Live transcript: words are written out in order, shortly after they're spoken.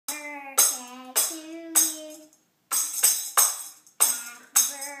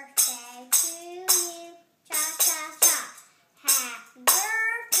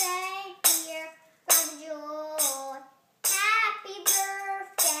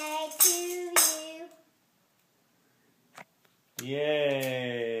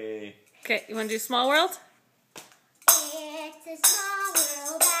Yay. Okay, you want to do Small World? It's a small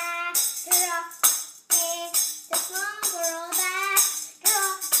world after all. It's a small world after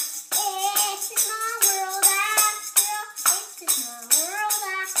all. It's a small world after all. It's a small world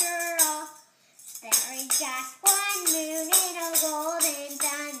after all. There is just one moon and a golden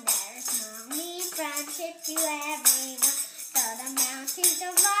sun. There is mommy friendship to everyone. So the mountains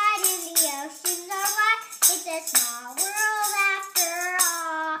are wide and the oceans are wide. It's a small world after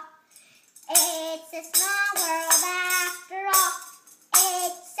all. It's a small world after all.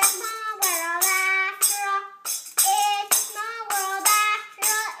 It's a small world after all. It's a small world after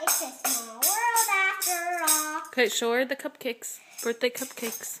all. It's a small world after all. Okay, show her the cupcakes. Birthday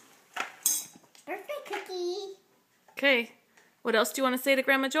cupcakes. Birthday cookie. Okay, what else do you want to say to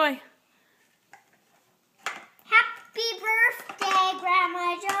Grandma Joy? Happy birthday,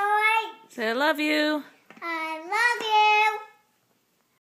 Grandma Joy. Say I love you.